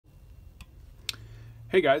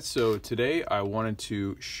Hey guys, so today I wanted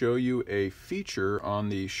to show you a feature on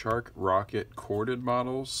the Shark Rocket corded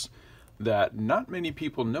models that not many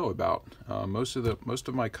people know about. Most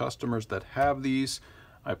of my customers that have these,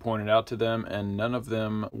 I pointed out to them and none of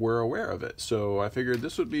them were aware of it. So I figured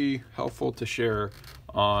this would be helpful to share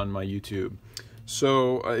on my YouTube.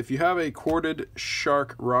 So if you have a corded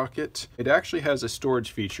Shark Rocket, it actually has a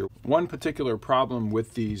storage feature. One particular problem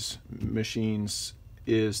with these machines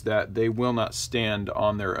is that they will not stand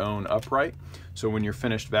on their own upright. So when you're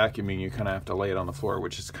finished vacuuming, you kind of have to lay it on the floor,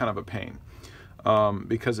 which is kind of a pain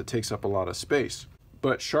because it takes up a lot of space.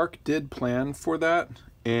 But Shark did plan for that,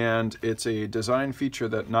 and it's a design feature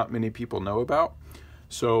that not many people know about.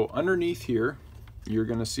 So underneath here, you're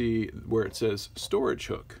going to see where it says storage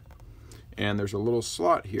hook, and there's a little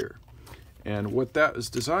slot here. And what that is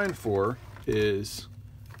designed for is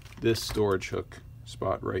this storage hook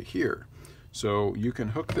spot right here. So you can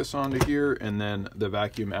hook this onto here, and then the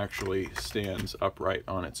vacuum actually stands upright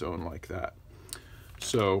on its own like that.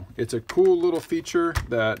 So it's a cool little feature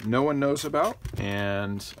that no one knows about,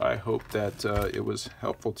 and I hope that it was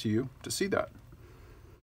helpful to you to see that.